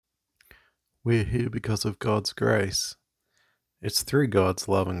We're here because of God's grace. It's through God's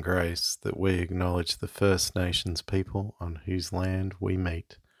love and grace that we acknowledge the First Nations people on whose land we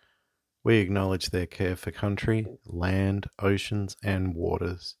meet. We acknowledge their care for country, land, oceans, and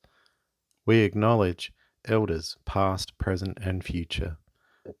waters. We acknowledge elders, past, present, and future.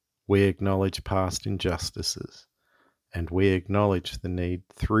 We acknowledge past injustices. And we acknowledge the need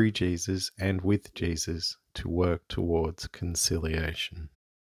through Jesus and with Jesus to work towards conciliation.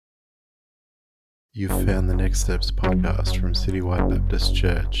 You've found the Next Steps podcast from Citywide Baptist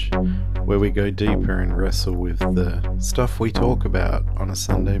Church, where we go deeper and wrestle with the stuff we talk about on a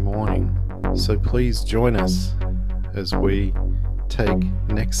Sunday morning. So please join us as we take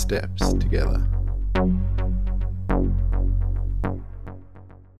next steps together.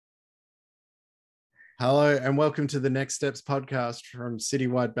 Hello and welcome to the Next Steps podcast from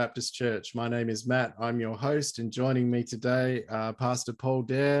Citywide Baptist Church. My name is Matt. I'm your host, and joining me today are Pastor Paul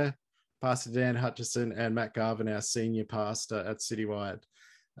Dare, Pastor Dan Hutchison, and Matt Garvin, our senior pastor at Citywide.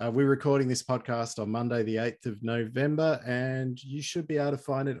 We're recording this podcast on Monday, the 8th of November, and you should be able to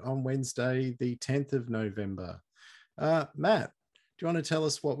find it on Wednesday, the 10th of November. Matt, do you want to tell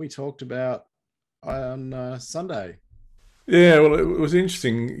us what we talked about on Sunday? Yeah, well, it was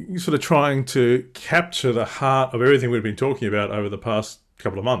interesting, sort of trying to capture the heart of everything we've been talking about over the past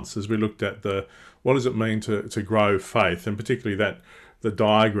couple of months as we looked at what does it mean to grow faith, and particularly the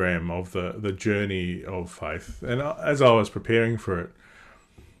diagram of the journey of faith. And as I was preparing for it,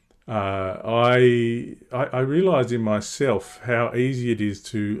 I realised in myself how easy it is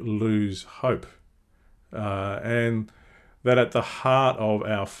to lose hope, and that at the heart of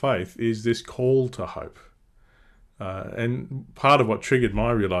our faith is this call to hope. And part of what triggered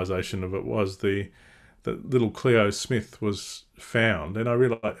my realisation of it was the little Cleo Smith was found. And I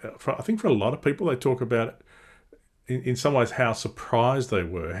realised, I think for a lot of people, they talk about it in some ways how surprised they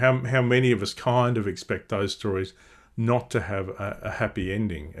were, how many of us kind of expect those stories not to have a happy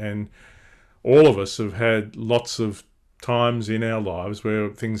ending. And all of us have had lots of times in our lives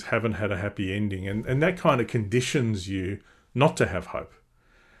where things haven't had a happy ending. And that kind of conditions you not to have hope.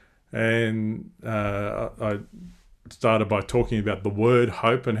 And I started by talking about the word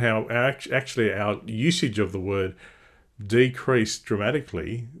hope and how actually our usage of the word decreased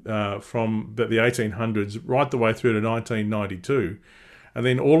dramatically from the 1800s right the way through to 1992. And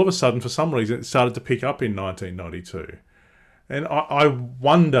then all of a sudden, for some reason, it started to pick up in 1992. And I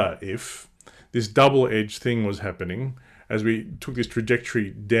wonder if this double-edged thing was happening as we took this trajectory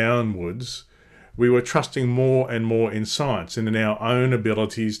downwards. We were trusting more and more in science and in our own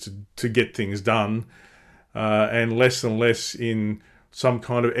abilities to get things done, and less in some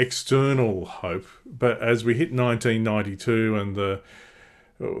kind of external hope. But as we hit 1992 and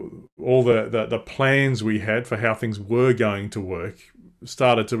all the plans we had for how things were going to work we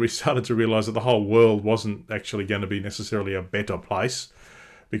started to realise that the whole world wasn't actually going to be necessarily a better place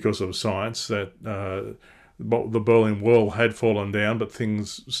because of science, that the Berlin Wall had fallen down, but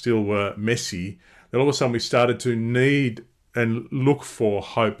things still were messy. Then all of a sudden we started to need and look for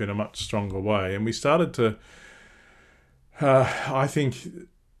hope in a much stronger way. And we started to, I think,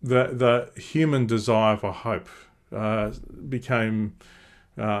 the human desire for hope became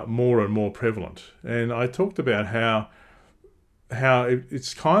more and more prevalent. And I talked about how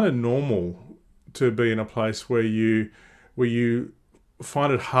it's kind of normal to be in a place where you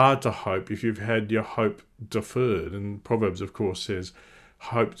find it hard to hope if you've had your hope deferred. And Proverbs, of course, says,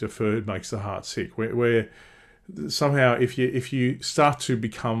 "Hope deferred makes the heart sick." Where somehow, if you start to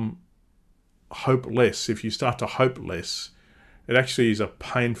become hopeless, if you start to hope less, it actually is a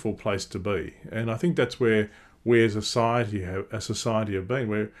painful place to be. And I think that's where we as a society have been,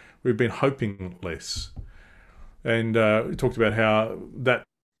 where we've been hoping less. And we talked about how that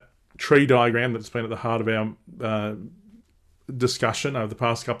tree diagram that's been at the heart of our discussion over the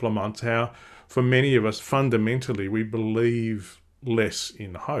past couple of months, how for many of us fundamentally we believe less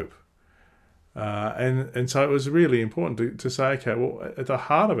in hope. And so it was really important to say, okay, well, at the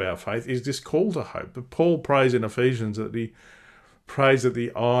heart of our faith is this call to hope. But Paul prays in Ephesians that he prays that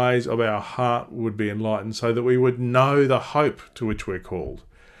the eyes of our heart would be enlightened so that we would know the hope to which we're called.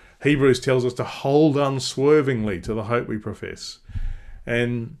 Hebrews tells us to hold unswervingly to the hope we profess.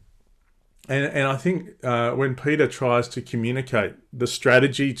 And I think when Peter tries to communicate the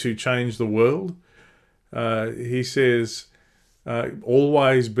strategy to change the world, he says,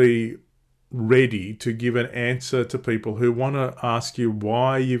 always be ready to give an answer to people who want to ask you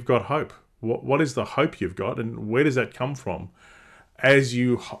why you've got hope. What is the hope you've got, and where does that come from? As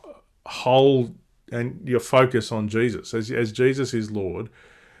you hold and your focus on Jesus, as Jesus is Lord,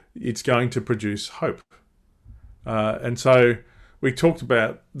 it's going to produce hope. And so we talked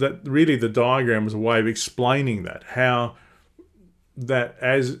about that. Really, the diagram was a way of explaining that, how that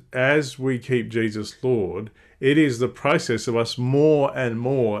as we keep Jesus Lord, it is the process of us more and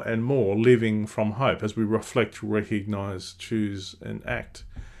more and more living from hope as we reflect, recognize, choose, and act.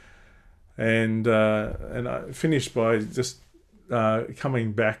 And I finished by just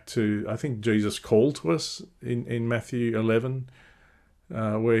coming back to, I think, Jesus' call to us in Matthew 11,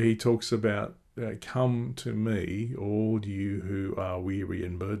 where he talks about, come to me, all you who are weary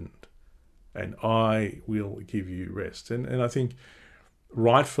and burdened, and I will give you rest. And I think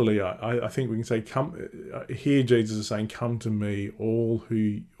rightfully, I think we can say, come. Here Jesus is saying, come to me, all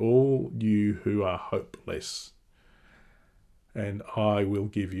you who are hopeless, and I will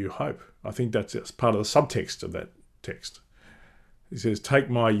give you hope. I think that's part of the subtext of that text. He says, take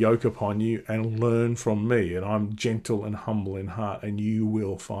my yoke upon you and learn from me, and I'm gentle and humble in heart, and you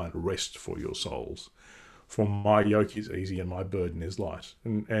will find rest for your souls. For my yoke is easy and my burden is light.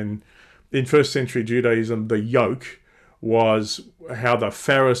 And in first century Judaism, the yoke was how the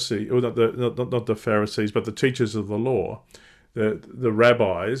Pharisee, or not the Pharisees, but the teachers of the law, the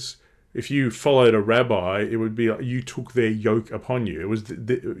rabbis, if you followed a rabbi, it would be like you took their yoke upon you. It was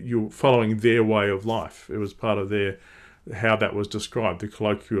you were following their way of life. It was part of their, how that was described, the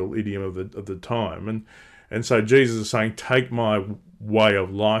colloquial idiom of the time. And so Jesus is saying, take my way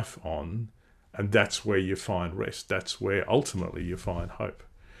of life on, and that's where you find rest. That's where ultimately you find hope.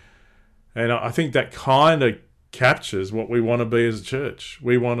 And I think that kind of captures what we want to be as a church.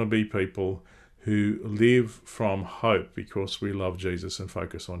 We want to be people who live from hope because we love Jesus and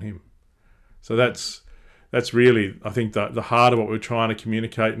focus on him. So that's really, I think, the heart of what we're trying to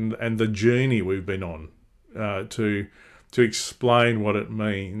communicate, and the journey we've been on to explain what it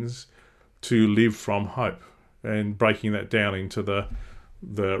means to live from hope, and breaking that down into the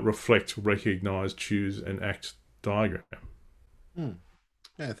reflect, recognize, choose, and act diagram.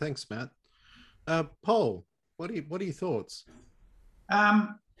 Yeah, thanks, Matt. Paul, what are your thoughts?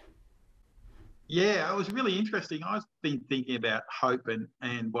 Yeah, it was really interesting. I've been thinking about hope and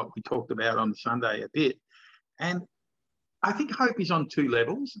what we talked about on Sunday a bit. And I think hope is on two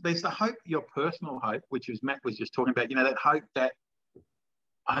levels. There's the hope, your personal hope, which is Matt was just talking about, that hope that,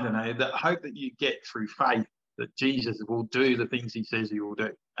 I don't know, that hope that you get through faith that Jesus will do the things he says he will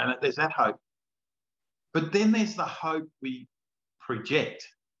do. And there's that hope. But then there's the hope we project.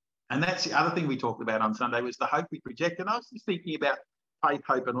 And that's the other thing we talked about on Sunday, was the hope we project. And I was just thinking about faith,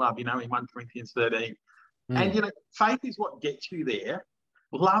 hope, and love, in 1 Corinthians 13. And, faith is what gets you there.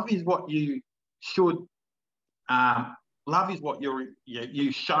 Love is what you should, love is what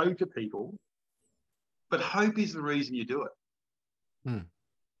you show to people. But hope is the reason you do it.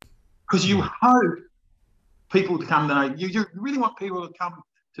 Because you hope people to come to know you. You really want people to come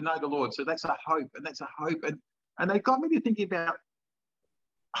to know the Lord. So that's a hope, and that's a hope. And they got me to thinking about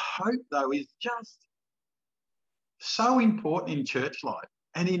hope, though, is just so important in church life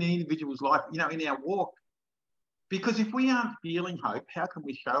and in an individual's life, in our walk. Because if we aren't feeling hope, how can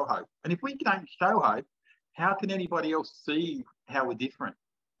we show hope? And if we don't show hope, how can anybody else see how we're different?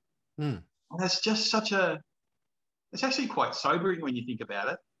 And it's just it's actually quite sobering when you think about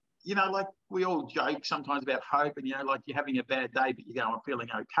it. Like we all joke sometimes about hope, and, like you're having a bad day, but you go, I'm feeling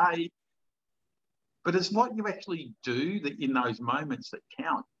okay. But it's what you actually do that in those moments that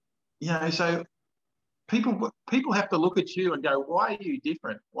count. So people have to look at you and go, why are you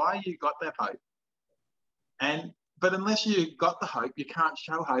different? Why you got that hope? But unless you got the hope, you can't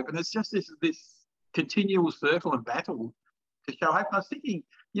show hope. And it's just this continual circle and battle to show hope. And I was thinking,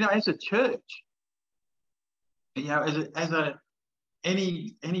 as a church,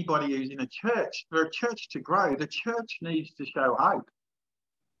 anybody who's in a church, for a church to grow, the church needs to show hope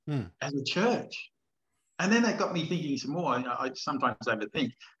as a church. And then that got me thinking some more. I sometimes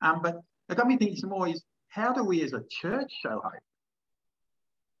overthink, but it got me thinking some more, is how do we as a church show hope?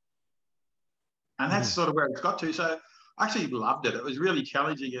 And that's sort of where it's got to. So I actually loved it. It was really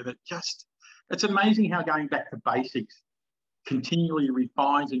challenging, and it's amazing how going back to basics continually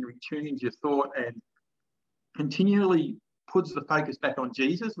refines and retunes your thought and continually puts the focus back on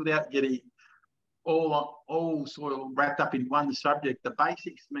Jesus without getting all sort of wrapped up in one subject. The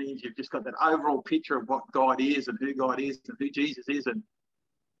basics means you've just got that overall picture of what God is and who God is and who Jesus is and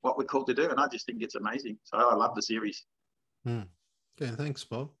what we're called to do. And I just think it's amazing. So I love the series. Okay, thanks,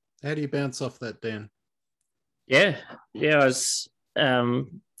 Bob. How do you bounce off that, Dan? Yeah, I was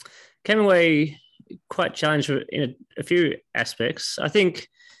came away quite challenged in a few aspects. I think,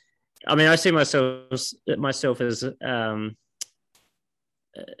 I see myself as an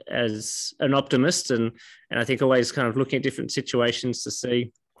optimist, and I think always kind of looking at different situations to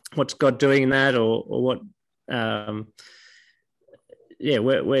see what's God doing in that, or what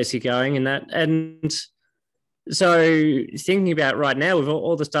where's he going in that? And so thinking about right now with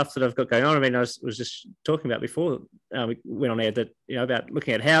all the stuff that I've got going on, I mean, I was just talking about before we went on air that, about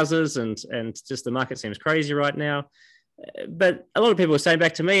looking at houses and just the market seems crazy right now. But a lot of people are saying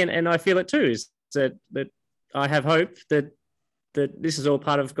back to me, and I feel it too, is that I have hope that this is all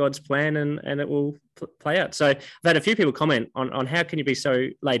part of God's plan and it will play out. So I've had a few people comment on how can you be so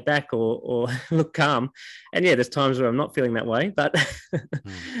laid back or look calm. And yeah, there's times where I'm not feeling that way, but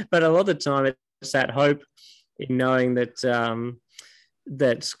but a lot of the time it's that hope in knowing that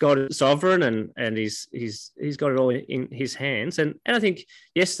that God is sovereign and he's got it all in his hands. And I think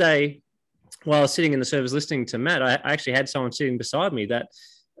yesterday, while I was sitting in the service listening to Matt, I actually had someone sitting beside me that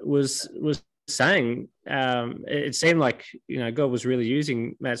was saying it seemed like God was really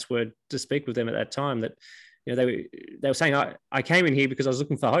using Matt's word to speak with them at that time. That they were saying I came in here because I was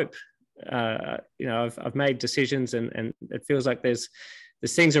looking for hope. I've made decisions and it feels like there's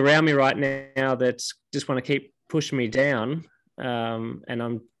things around me right now that just want to keep pushing me down, and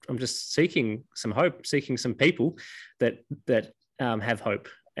I'm just seeking some hope, seeking some people that have hope.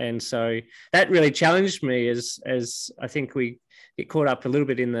 And so that really challenged me as I think we get caught up a little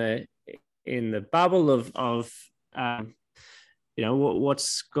bit in the bubble of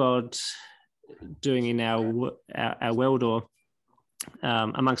what's God doing in our world or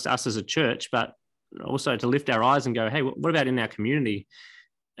amongst us as a church, but also to lift our eyes and go, hey, what about in our community?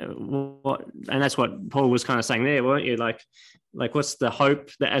 And that's what Paul was kind of saying there, weren't you? Like what's the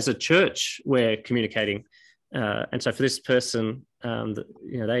hope that as a church we're communicating? And so for this person,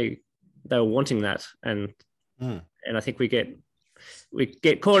 they were wanting that, and I think we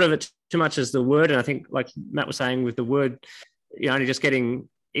get caught of it too much as the word. And I think, like Matt was saying, with the word, only just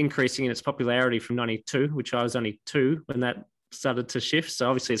increasing in its popularity from 92, which I was only 2 when that started to shift. So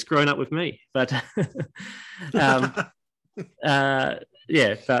obviously it's grown up with me, but I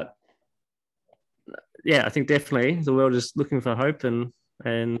think definitely the world is looking for hope, and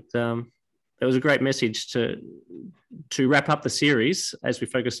it was a great message to wrap up the series as we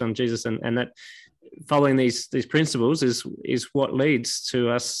focus on Jesus, and that following these principles is what leads to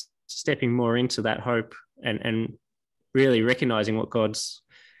us stepping more into that hope and really recognizing what God's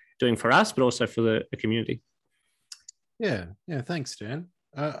doing for us, but also for the community. Yeah. Thanks, Dan.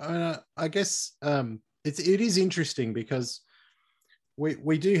 I guess it is interesting because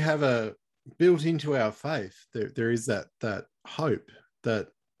we do have a built into our faith. There is that hope that,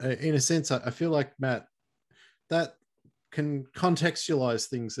 in a sense, I feel like, Matt, that can contextualize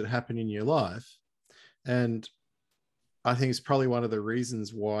things that happen in your life. And I think it's probably one of the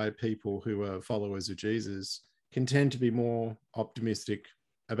reasons why people who are followers of Jesus can tend to be more optimistic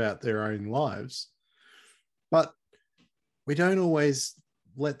about their own lives. But we don't always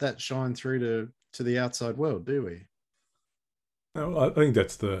let that shine through to the outside world, do we? No, I think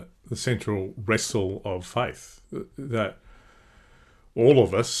that's the central wrestle of faith, that all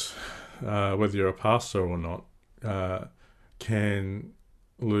of us, whether you're a pastor or not, can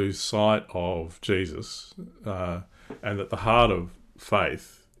lose sight of Jesus, and that the heart of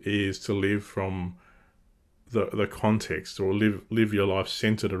faith is to live from the context, or live your life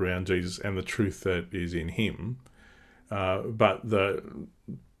centered around Jesus and the truth that is in him. But the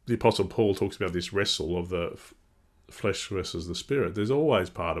Apostle Paul talks about this wrestle of the flesh versus the spirit. There's always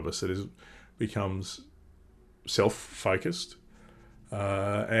part of us that becomes self-focused,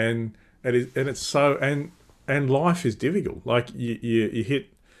 and it's so, and life is difficult. Like you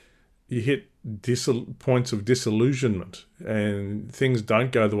hit points of disillusionment, and things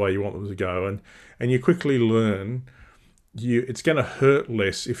don't go the way you want them to go, and you quickly learn it's going to hurt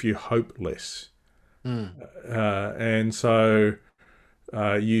less if you hope less. And so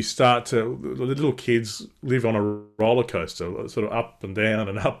you start to, the little kids live on a roller coaster, sort of up and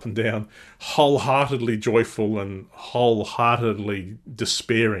down, wholeheartedly joyful and wholeheartedly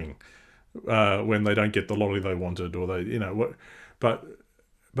despairing when they don't get the lottery they wanted, or they,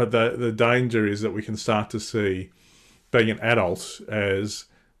 but the danger is that we can start to see being an adult as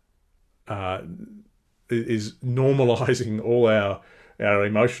is normalizing all our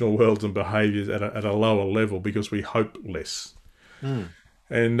emotional worlds and behaviours at a lower level because we hope less.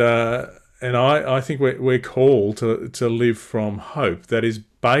 And I think we're called to live from hope that is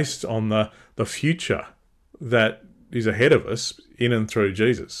based on the future that is ahead of us in and through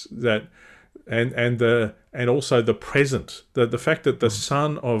Jesus. That and also the present, the fact that the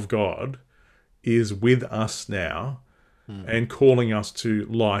Son of God is with us now and calling us to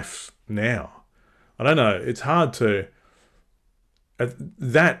life now. I don't know. It's hard to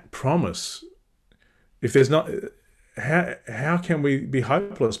that promise. If there's not, how can we be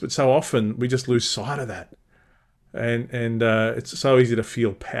hopeless? But so often we just lose sight of that. and it's so easy to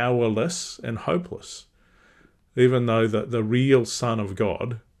feel powerless and hopeless, even though the real Son of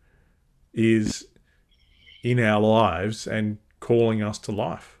God is in our lives and calling us to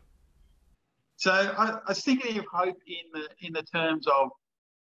life. So I was thinking of hope in the terms of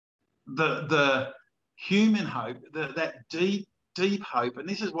the human hope, that deep hope, and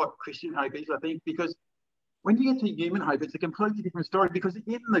this is what Christian hope is, I think, because when you get to human hope, it's a completely different story. Because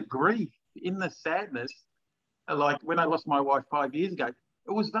in the grief, in the sadness, like when I lost my wife 5 years ago,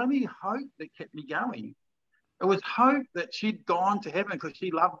 it was only hope that kept me going. It was hope that she'd gone to heaven because she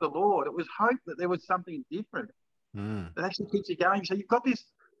loved the Lord. It was hope that there was something different that actually keeps you going. So you've got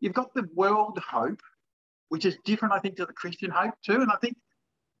the world hope, which is different, I think, to the Christian hope too. And I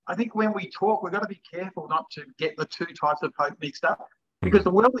think when we talk, we've got to be careful not to get the two types of hope mixed up. Because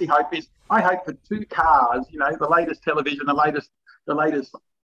the worldly hope is, I hope for 2 cars, the latest television, the latest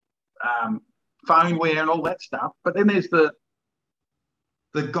phoneware and all that stuff. But then there's the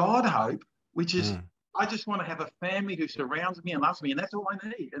God hope, which is, I just want to have a family who surrounds me and loves me, and that's all I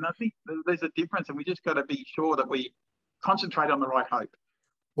need. And I think there's a difference, and we just got to be sure that we concentrate on the right hope.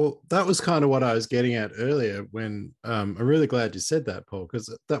 Well, that was kind of what I was getting at earlier when I'm really glad you said that, Paul, because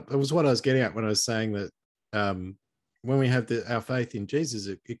that was what I was getting at when I was saying that when we have our faith in Jesus,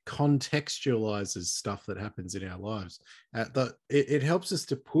 it contextualizes stuff that happens in our lives. It helps us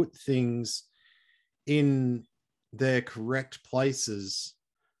to put things in their correct places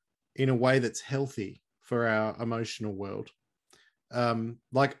in a way that's healthy for our emotional world.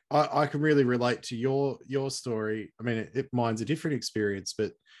 Like I can really relate to your story. I mean, mine's a different experience,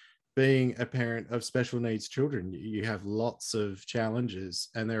 but being a parent of special needs children, you have lots of challenges,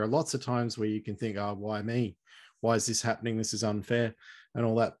 and there are lots of times where you can think, oh, why me? Why is this happening? This is unfair and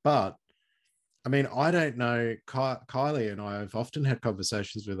all that. But I mean, I don't know. Kylie and I have often had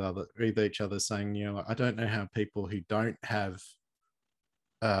conversations with each other saying, I don't know how people who don't have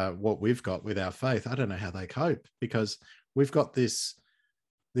what we've got with our faith, I don't know how they cope, because we've got this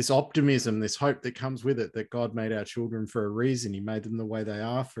optimism, this hope that comes with it, that God made our children for a reason. He made them the way they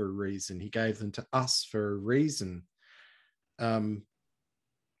are for a reason. He gave them to us for a reason. And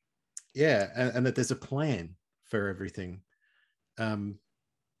that there's a plan for everything. Matt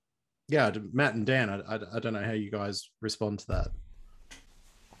and Dan, I don't know how you guys respond to that.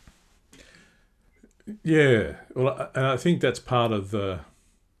 Yeah, well, and I think that's part of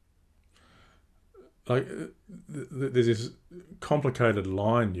there's this complicated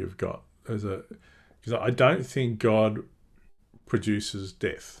line you've got because I don't think God produces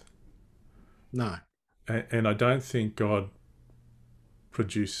death. No. And I don't think God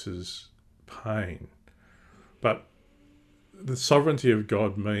produces pain. But the sovereignty of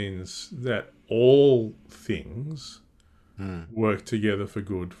God means that all things work together for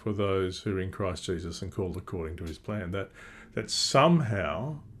good for those who are in Christ Jesus and called according to his plan. That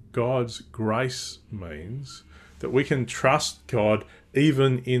somehow God's grace means that we can trust God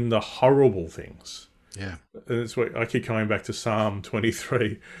even in the horrible things. Yeah. And it's what I keep coming back to Psalm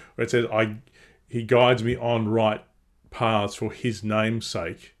 23, where it says, he guides me on right paths for his name's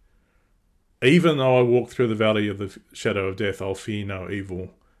sake. Even though I walk through the valley of the shadow of death, I'll fear no evil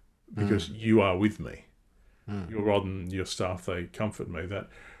because you are with me. Your rod and your staff, they comfort me.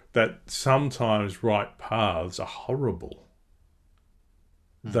 That sometimes right paths are horrible.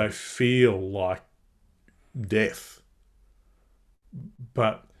 They feel like death.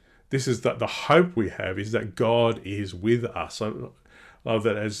 But this is the hope we have is that God is with us. I love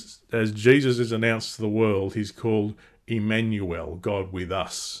that as Jesus is announced to the world, he's called Emmanuel, God with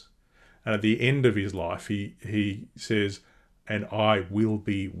us. And at the end of his life, he says, and I will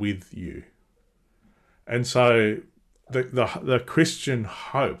be with you. And so the Christian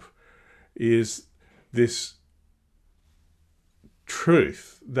hope is this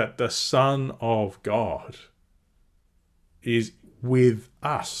truth that the Son of God is with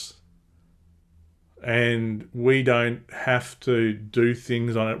us. And we don't have to do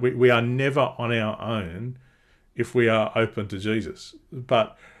things on it. We are never on our own if we are open to Jesus.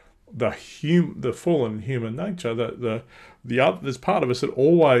 But the fallen human nature, there's part of us that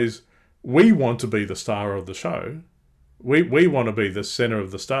always, we want to be the star of the show. We want to be the center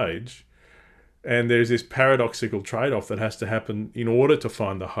of the stage. And there's this paradoxical trade-off that has to happen in order to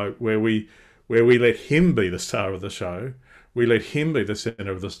find the hope where we let him be the star of the show. We let him be the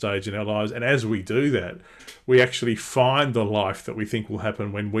center of the stage in our lives. And as we do that, we actually find the life that we think will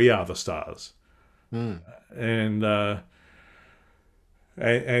happen when we are the stars. And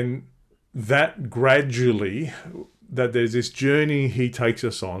that gradually, that there's this journey he takes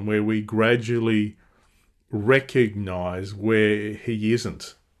us on where we gradually recognize where he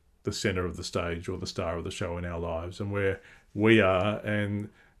isn't the center of the stage or the star of the show in our lives, and where we are, and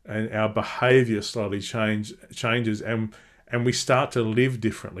our behavior slowly changes, and we start to live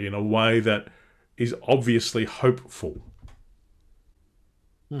differently in a way that is obviously hopeful.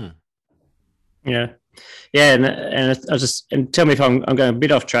 Yeah, and I was just, and tell me if I'm going a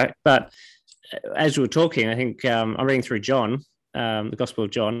bit off track, but as we were talking, I think I'm reading through John, the Gospel of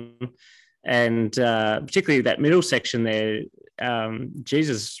John, and particularly that middle section there,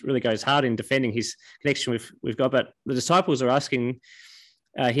 Jesus really goes hard in defending his connection with God. But the disciples are asking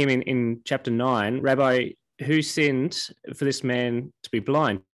him in chapter 9, Rabbi, who sinned for this man to be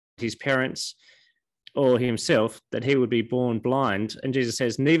blind, his parents or himself, that he would be born blind? And Jesus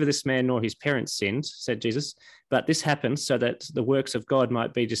says, neither this man nor his parents sinned, said Jesus, but this happened so that the works of God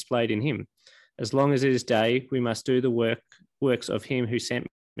might be displayed in him. As long as it is day, we must do the works of him who sent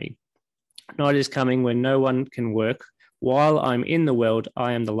me. Night is coming when no one can work. While I'm in the world,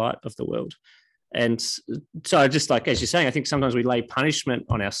 I am the light of the world. And so, just like as you're saying, I think sometimes we lay punishment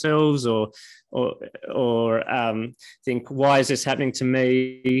on ourselves, or think, why is this happening to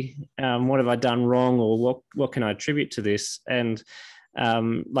me? What have I done wrong, or what can I attribute to this? And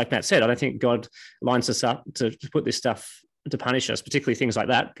like Matt said, I don't think God lines us up to put this stuff to punish us, particularly things like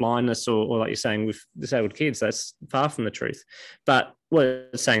that, blindness, or like you're saying with disabled kids. That's far from the truth. But what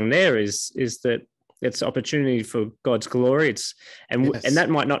it's saying there is that it's opportunity for God's glory. And that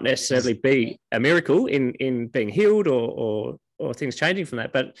might not necessarily be a miracle in being healed or things changing from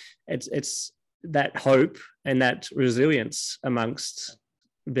that, but it's that hope and that resilience amongst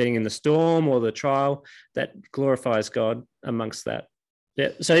being in the storm or the trial that glorifies God amongst that. Yeah.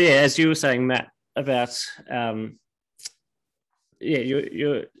 So as you were saying, Matt, about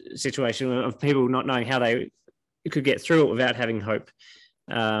your situation of people not knowing how they could get through it without having hope.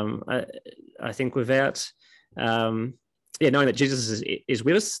 I think without knowing that Jesus is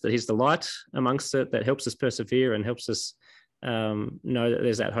with us, that he's the light amongst it, that helps us persevere and helps us know that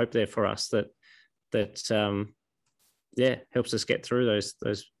there's that hope there for us, that helps us get through those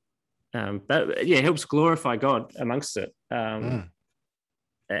helps glorify God amongst it. And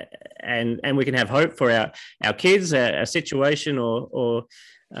we can have hope for our kids, our situation, or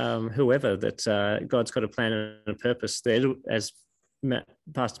whoever, that God's got a plan and a purpose there, as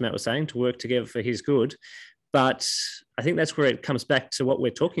Pastor Matt was saying, to work together for his good. But I think that's where it comes back to what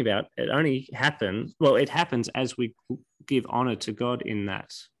we're talking about. It happens as we give honor to God in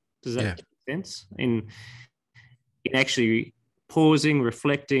that. Does that make sense? In actually pausing,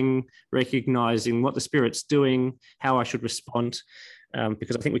 reflecting, recognizing what the Spirit's doing, how I should respond,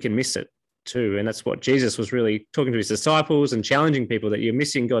 because I think we can miss it too. And that's what Jesus was really talking to his disciples and challenging people, that you're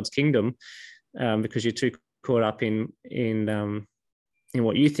missing God's kingdom because you're too caught up in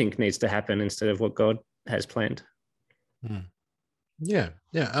what you think needs to happen instead of what God has planned. Yeah.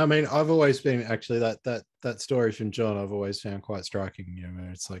 I mean, I've always been actually that story from John, I've always found quite striking.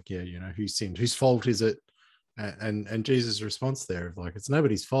 It's like, who sinned? Whose fault is it? And Jesus' response there of like, it's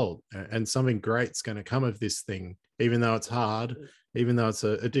nobody's fault, and something great's going to come of this thing, even though it's hard, even though it's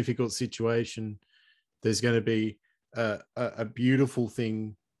a difficult situation. There's going to be a beautiful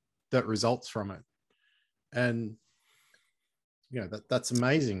thing that results from it, and that's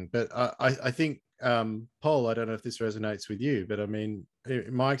amazing. But I think, Paul, I don't know if this resonates with you, but I mean,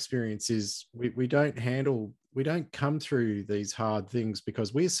 my experience is we don't come through these hard things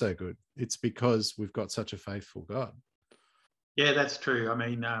because we're so good. It's because we've got such a faithful God. Yeah, that's true. I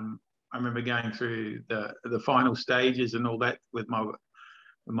mean, I remember going through the final stages and all that with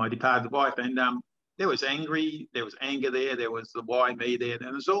my departed wife, and there was anger there was the why me there,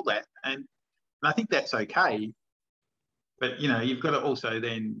 and there's all that, and I think that's okay. But you've got to also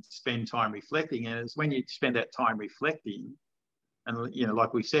then spend time reflecting, and it's when you spend that time reflecting, and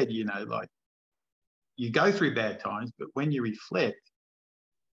like we said, like, you go through bad times, but when you reflect,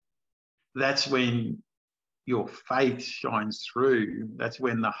 that's when your faith shines through. That's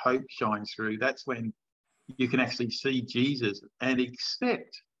when the hope shines through. That's when you can actually see Jesus and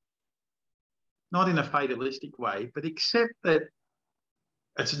accept, not in a fatalistic way, but accept that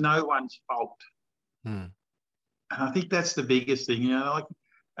it's no one's fault. And I think that's the biggest thing,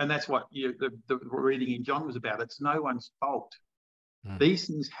 and that's what the reading in John was about. It's no one's fault. These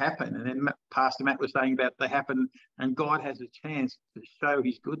things happen, and then Pastor Matt was saying about they happen, and God has a chance to show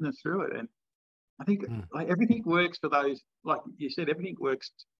his goodness through it. And I think like everything works for those, like you said, everything works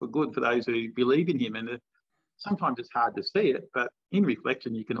for good for those who believe in him. And sometimes it's hard to see it, but in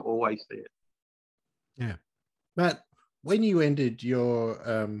reflection, you can always see it. Yeah. Matt, when you ended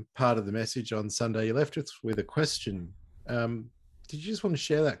your part of the message on Sunday, you left us with a question. Did you just want to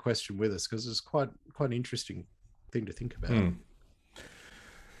share that question with us? Because it's quite an interesting thing to think about.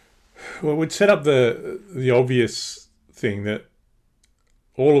 Well, we'd set up the obvious thing that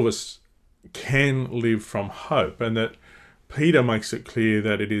all of us can live from hope, and that Peter makes it clear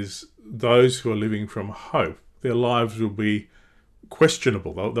that it is those who are living from hope, their lives will be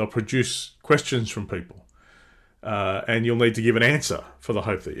questionable. They'll produce questions from people, and you'll need to give an answer for the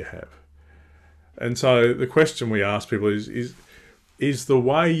hope that you have. And so the question we ask people is the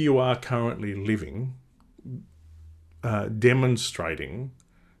way you are currently living demonstrating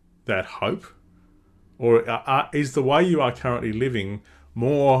that hope? Or is the way you are currently living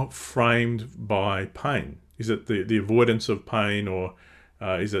more framed by pain? Is it the avoidance of pain, or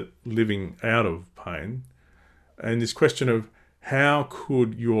is it living out of pain? And this question of how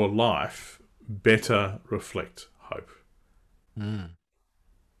could your life better reflect hope? Mm.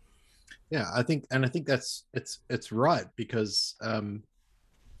 Yeah, I think that's it's right, because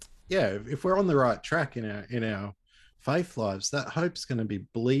if we're on the right track in our faith lives, that hope's going to be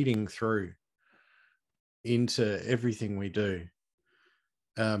bleeding through into everything we do.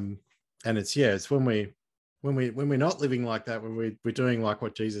 And it's when we're not living like that, when we're doing like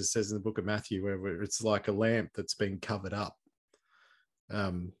what Jesus says in the book of Matthew, where it's like a lamp that's been covered up.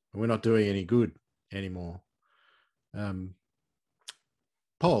 We're not doing any good anymore.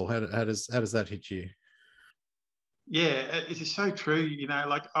 Paul, how does that hit you? Yeah, it is so true.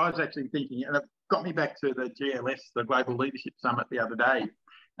 Like I was actually thinking, and it got me back to the GLS, the Global Leadership Summit, the other day,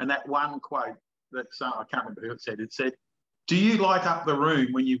 and that one quote that I can't remember who it said. It said, "Do you light up the room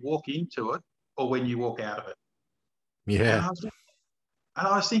when you walk into it, or when you walk out of it?" Yeah. And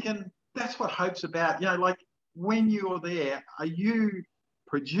I was thinking, that's what hope's about. Like when you're there, are you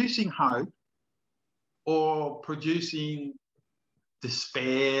producing hope or producing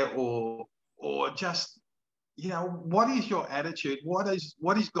despair, or just, what is your attitude? What is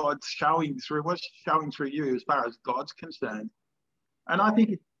God showing through? What's showing through you as far as God's concerned? And I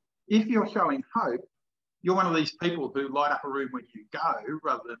think if you're showing hope, you're one of these people who light up a room when you go,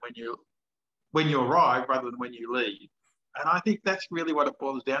 rather than when you arrive, rather than when you leave. And I think that's really what it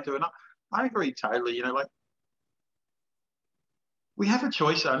boils down to. And I agree totally. Like we have a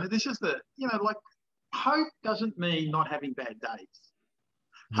choice. This is like hope doesn't mean not having bad days.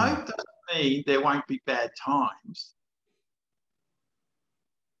 Hope doesn't mean there won't be bad times.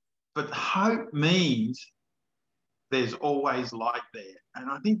 But hope means there's always light there. And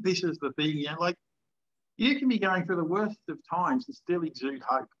I think this is the thing, like you can be going through the worst of times and still exude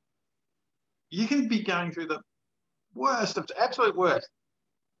hope. You can be going through the worst of absolute worst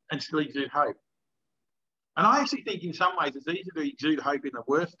and still exude hope. And I actually think in some ways it's easier to exude hope in the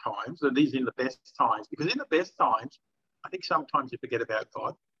worst times than it is in the best times, because in the best times, I think sometimes you forget about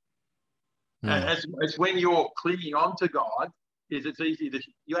God. It's when you're clinging on to God, it's easy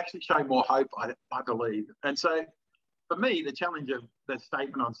you actually show more hope, I believe. And so for me, the challenge of the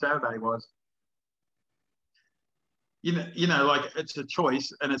statement on Saturday was, like it's a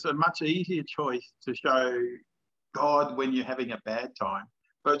choice, and it's a much easier choice to show God when you're having a bad time.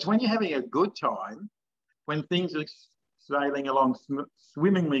 But it's when you're having a good time, when things are sailing along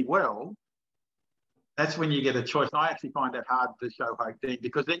swimmingly well, that's when you get a choice. And I actually find that hard to show hope then,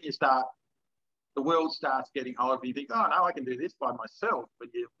 because then the world starts getting hold of you. You think, oh, no, I can do this by myself, but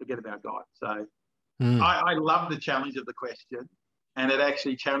you forget about God. So I love the challenge of the question, and it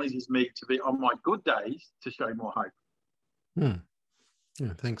actually challenges me to be on my good days to show more hope.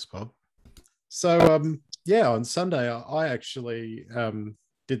 Yeah, thanks, Bob. So, on Sunday, I actually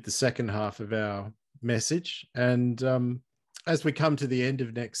did the second half of our message. And as we come to the end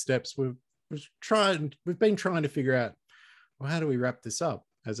of Next Steps, we've been trying to figure out, well, how do we wrap this up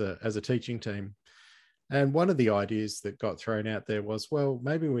as a teaching team? And one of the ideas that got thrown out there was, well,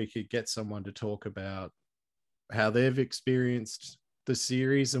 maybe we could get someone to talk about how they've experienced the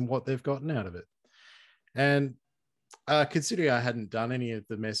series and what they've gotten out of it. And considering I hadn't done any of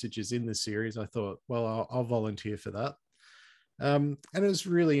the messages in the series, I thought, well, I'll volunteer for that. And it was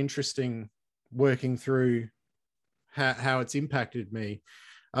really interesting working through how it's impacted me.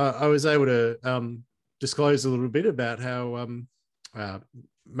 I was able to disclose a little bit about how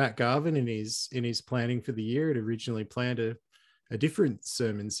Matt Garvin in his planning for the year had originally planned a different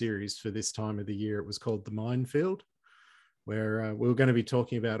sermon series for this time of the year. It was called The Minefield, where we were going to be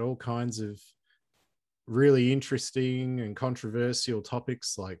talking about all kinds of really interesting and controversial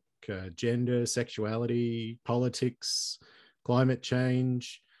topics like gender, sexuality, politics, climate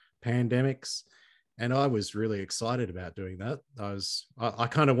change, pandemics. And I was really excited about doing that. I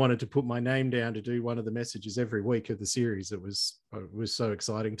kind of wanted to put my name down to do one of the messages every week of the series. It was so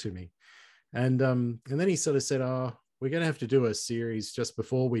exciting to me. And then he sort of said, oh, we're going to have to do a series just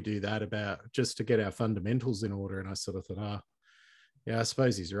before we do that, about just to get our fundamentals in order. And I sort of thought, Yeah, I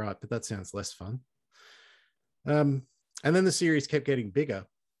suppose he's right, but that sounds less fun. And then the series kept getting bigger,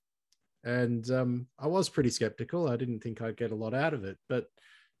 and I was pretty skeptical. I didn't think I'd get a lot out of it, but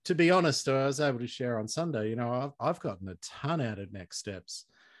to be honest, I was able to share on Sunday. You know, I've gotten a ton out of Next Steps,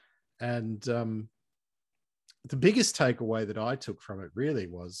 and the biggest takeaway that I took from it really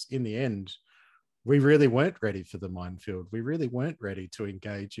was, in the end, we really weren't ready for the minefield. We really weren't ready to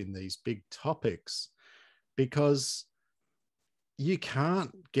engage in these big topics, because you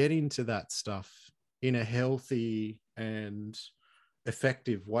can't get into that stuff in a healthy and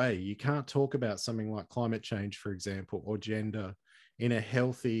effective way. You can't talk about something like climate change, for example, or gender in a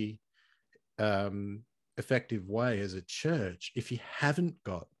healthy, effective way as a church if you haven't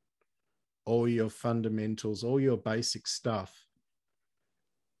got all your fundamentals, all your basic stuff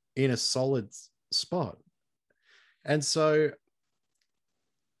in a solid spot. And so,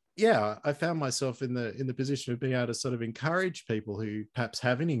 yeah, I found myself in the position of being able to sort of encourage people who perhaps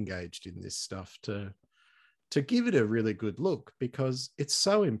haven't engaged in this stuff to give it a really good look, because it's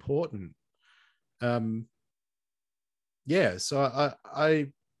so important. Yeah, so I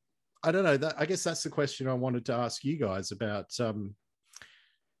don't know. I guess that's the question I wanted to ask you guys about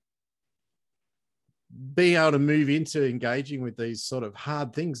being able to move into engaging with these sort of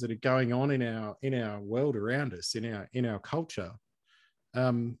hard things that are going on in our world around us, in our culture. I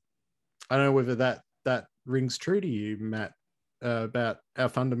don't know whether that rings true to you, Matt, about our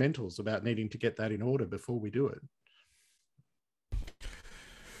fundamentals, about needing to get that in order before we do it.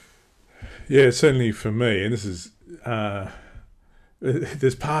 Yeah, certainly for me, and this is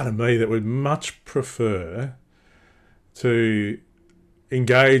there's part of me that would much prefer to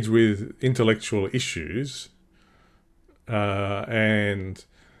engage with intellectual issues and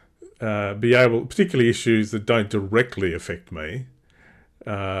be able, particularly issues that don't directly affect me,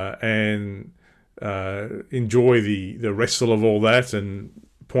 and enjoy the wrestle of all that and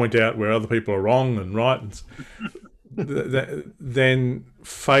point out where other people are wrong and right, and then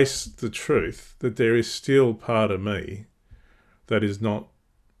face the truth that there is still part of me that is not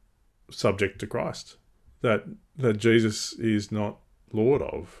subject to Christ, that Jesus is not Lord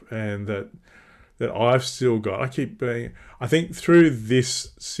of, and that I've still got. I think through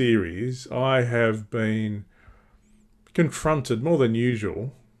this series, I have been confronted more than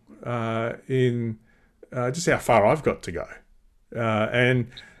usual in just how far I've got to go,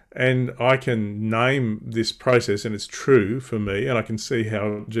 and I can name this process, and it's true for me, and I can see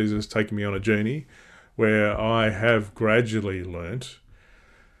how Jesus has taken me on a journey where I have gradually learnt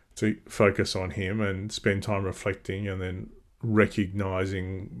to focus on him and spend time reflecting, and then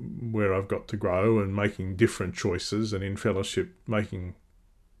recognising where I've got to grow and making different choices, and in fellowship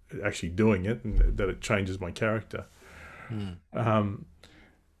actually doing it, and that it changes my character.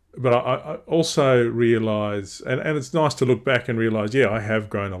 But I also realise, and it's nice to look back and realise, yeah, I have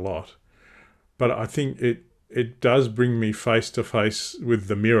grown a lot. But I think it does bring me face to face with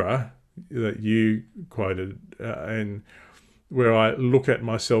the mirror that you quoted, and where I look at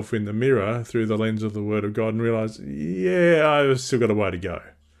myself in the mirror through the lens of the Word of God and realise, yeah, I've still got a way to go.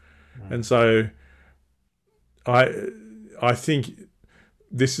 And so I think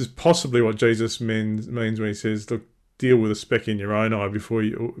this is possibly what Jesus means when he says, look, deal with a speck in your own eye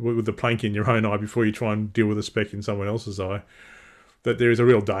with the plank in your own eye before you try and deal with a speck in someone else's eye. That there is a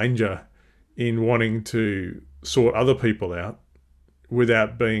real danger in wanting to sort other people out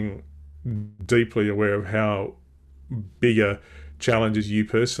without being deeply aware of how bigger challenges you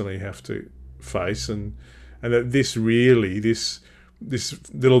personally have to face, and that this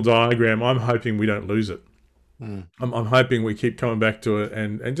little diagram, I'm hoping we don't lose it. I'm hoping we keep coming back to it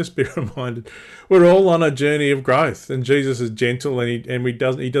and just be reminded we're all on a journey of growth, and Jesus is gentle, and he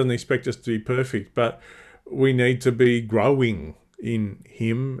doesn't expect us to be perfect, but we need to be growing in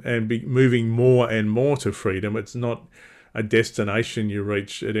him and be moving more and more to freedom. It's not a destination you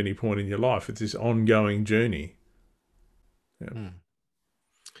reach at any point in your life. It's this ongoing journey.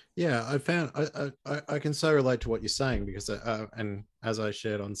 Yeah, I found I can so relate to what you're saying, because and as I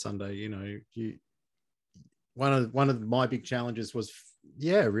shared on Sunday, you know, one of my big challenges was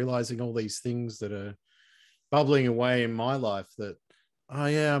realizing all these things that are bubbling away in my life that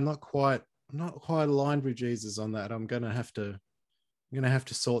I'm not quite aligned with Jesus on that. I'm gonna have to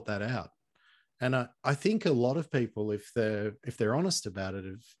sort that out. And I think a lot of people, if they're honest about it,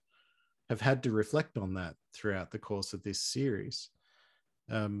 have had to reflect on that throughout the course of this series.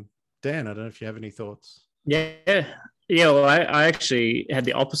 Dan, I don't know if you have any thoughts. Yeah. Well, I actually had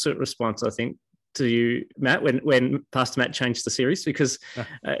the opposite response, I think, to you, Matt, when Pastor Matt changed the series, because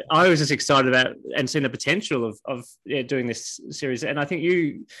I was just excited about and seeing the potential of doing this series. And I think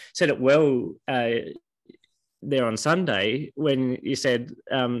you said it well there on Sunday when you said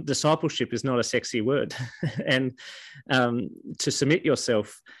discipleship is not a sexy word, and to submit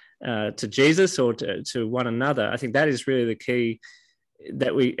yourself to Jesus or to one another. I think that is really the key,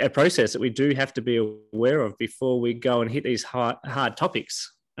 a process that we do have to be aware of before we go and hit these hard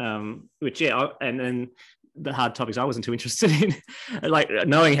topics. And then the hard topics I wasn't too interested in, like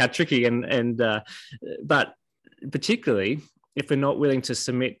knowing how tricky but particularly if we're not willing to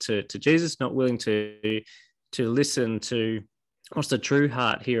submit to Jesus, not willing to listen to what's the true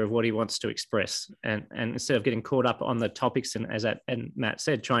heart here of what he wants to express, and instead of getting caught up on the topics and Matt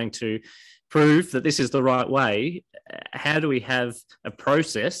said, trying to prove that this is the right way, how do we have a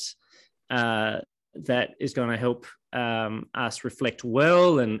process that is going to help us reflect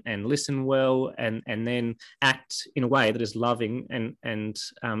well and listen well and then act in a way that is loving and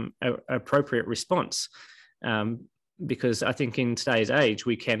appropriate response, because I think in today's age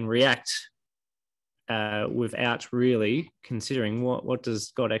we can react without really considering what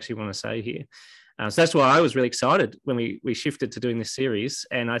does God actually want to say here. So that's why I was really excited when we shifted to doing this series.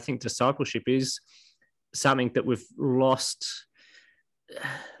 And I think discipleship is something that we've lost.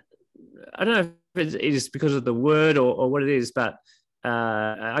 I don't know if it is because of the word or what it is, but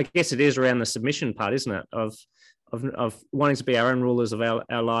I guess it is around the submission part, isn't it? Of wanting to be our own rulers of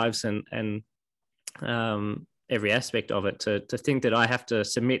our lives and every aspect of it. To think that I have to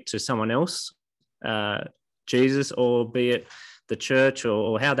submit to someone else, Jesus, or be it the church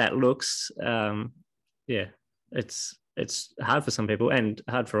or how that looks. It's hard for some people and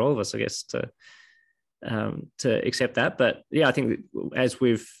hard for all of us, I guess, to accept that. But yeah, I think as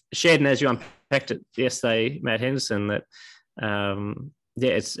we've shared and as you unpacked it yesterday, Matt Henderson, that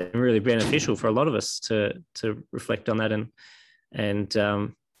it's really beneficial for a lot of us to reflect on that and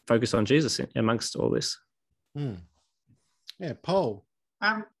focus on Jesus amongst all this. Yeah, Paul.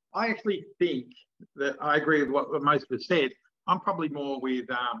 I actually think that I agree with what most of us said. I'm probably more with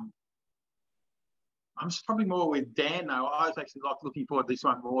Dan though. I was actually looking forward to this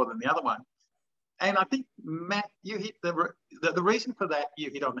one more than the other one. And I think, Matt, you hit the reason for that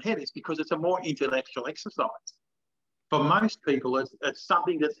you hit on the head is because it's a more intellectual exercise. For most people, it's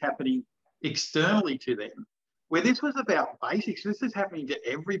something that's happening externally to them, where this was about basics. This is happening to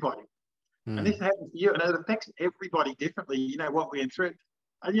everybody. And this happens to you, and it affects everybody differently, you know, what we went through.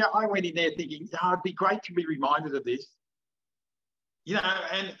 And yeah, I went in there thinking, it'd be great to be reminded of this. You know,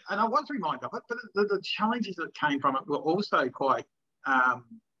 and I was reminded of it, but the challenges that came from it were also quite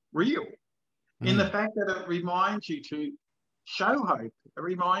real in the fact that it reminds you to show hope. It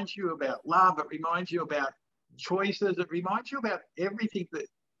reminds you about love. It reminds you about choices. It reminds you about everything that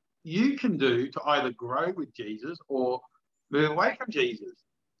you can do to either grow with Jesus or move away from Jesus.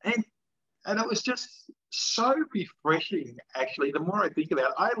 And it was just so refreshing, actually. The more I think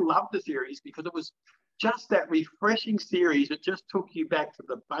about it, I love the series because it was just that refreshing series that just took you back to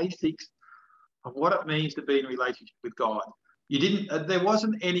the basics of what it means to be in a relationship with God. There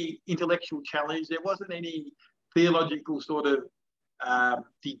wasn't any intellectual challenge. There wasn't any theological sort of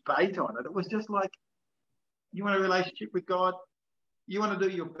debate on it. It was just like, you want a relationship with God? You want to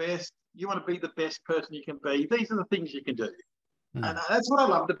do your best? You want to be the best person you can be? These are the things you can do. And that's what I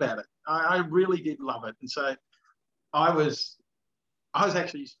loved about it. I really did love it. And so I was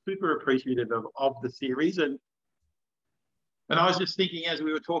actually super appreciative of the series. And I was just thinking, as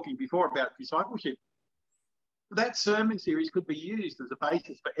we were talking before about discipleship, that sermon series could be used as a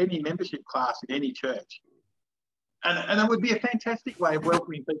basis for any membership class in any church. And it would be a fantastic way of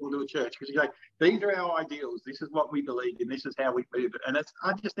welcoming people to a church, because you go, these are our ideals. This is what we believe in. This is how we move it. And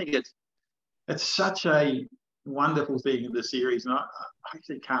I just think it's such a wonderful thing in the series. And I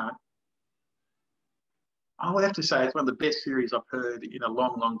actually can't. I would have to say it's one of the best series I've heard in a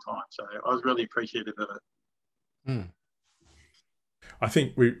long, long time. So I was really appreciative of it. I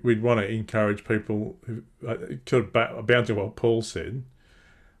think we'd want to encourage people who, sort of bouncing what Paul said.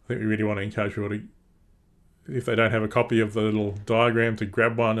 I think we really want to encourage people to, if they don't have a copy of the little diagram, to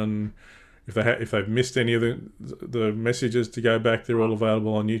grab one, and if they've missed any of the messages, to go back. They're all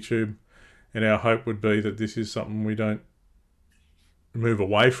available on YouTube. And our hope would be that this is something we don't move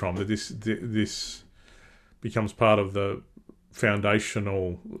away from, that this becomes part of the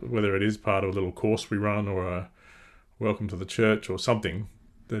foundational, whether it is part of a little course we run or a welcome to the church or something,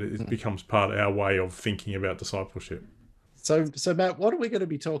 that it becomes part of our way of thinking about discipleship. So Matt, what are we going to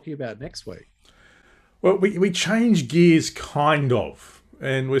be talking about next week? Well, we change gears kind of,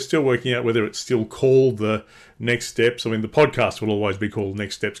 and we're still working out whether it's still called the Next Steps. I mean, the podcast will always be called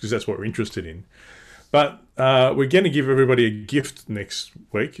Next Steps because that's what we're interested in. But we're going to give everybody a gift next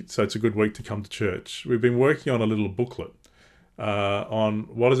week, so it's a good week to come to church. We've been working on a little booklet on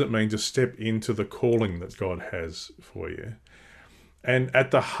what does it mean to step into the calling that God has for you. And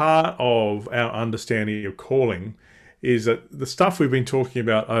at the heart of our understanding of calling is that the stuff we've been talking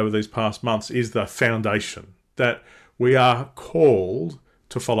about over these past months is the foundation, that we are called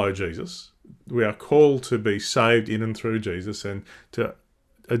to follow Jesus. We are called to be saved in and through Jesus and to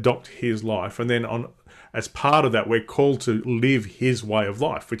adopt his life. And then as part of that, we're called to live his way of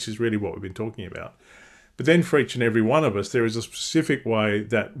life, which is really what we've been talking about. But then for each and every one of us, there is a specific way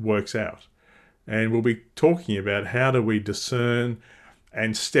that works out. And we'll be talking about how do we discern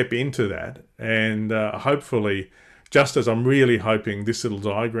and step into that. And hopefully, just as I'm really hoping this little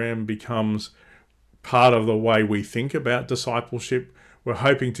diagram becomes part of the way we think about discipleship, we're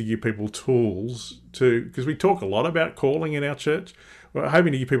hoping to give people tools to, because we talk a lot about calling in our church, we're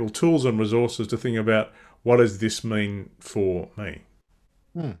hoping to give people tools and resources to think about what does this mean for me.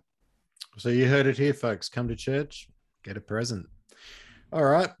 So you heard it here, folks. Come to church, get a present. All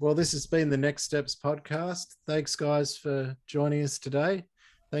right. Well, this has been the Next Steps podcast. Thanks, guys, for joining us today.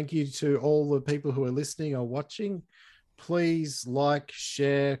 Thank you to all the people who are listening or watching. Please like,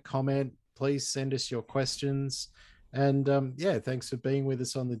 share, comment. Please send us your questions. And thanks for being with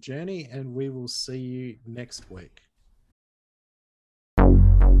us on the journey. And we will see you next week.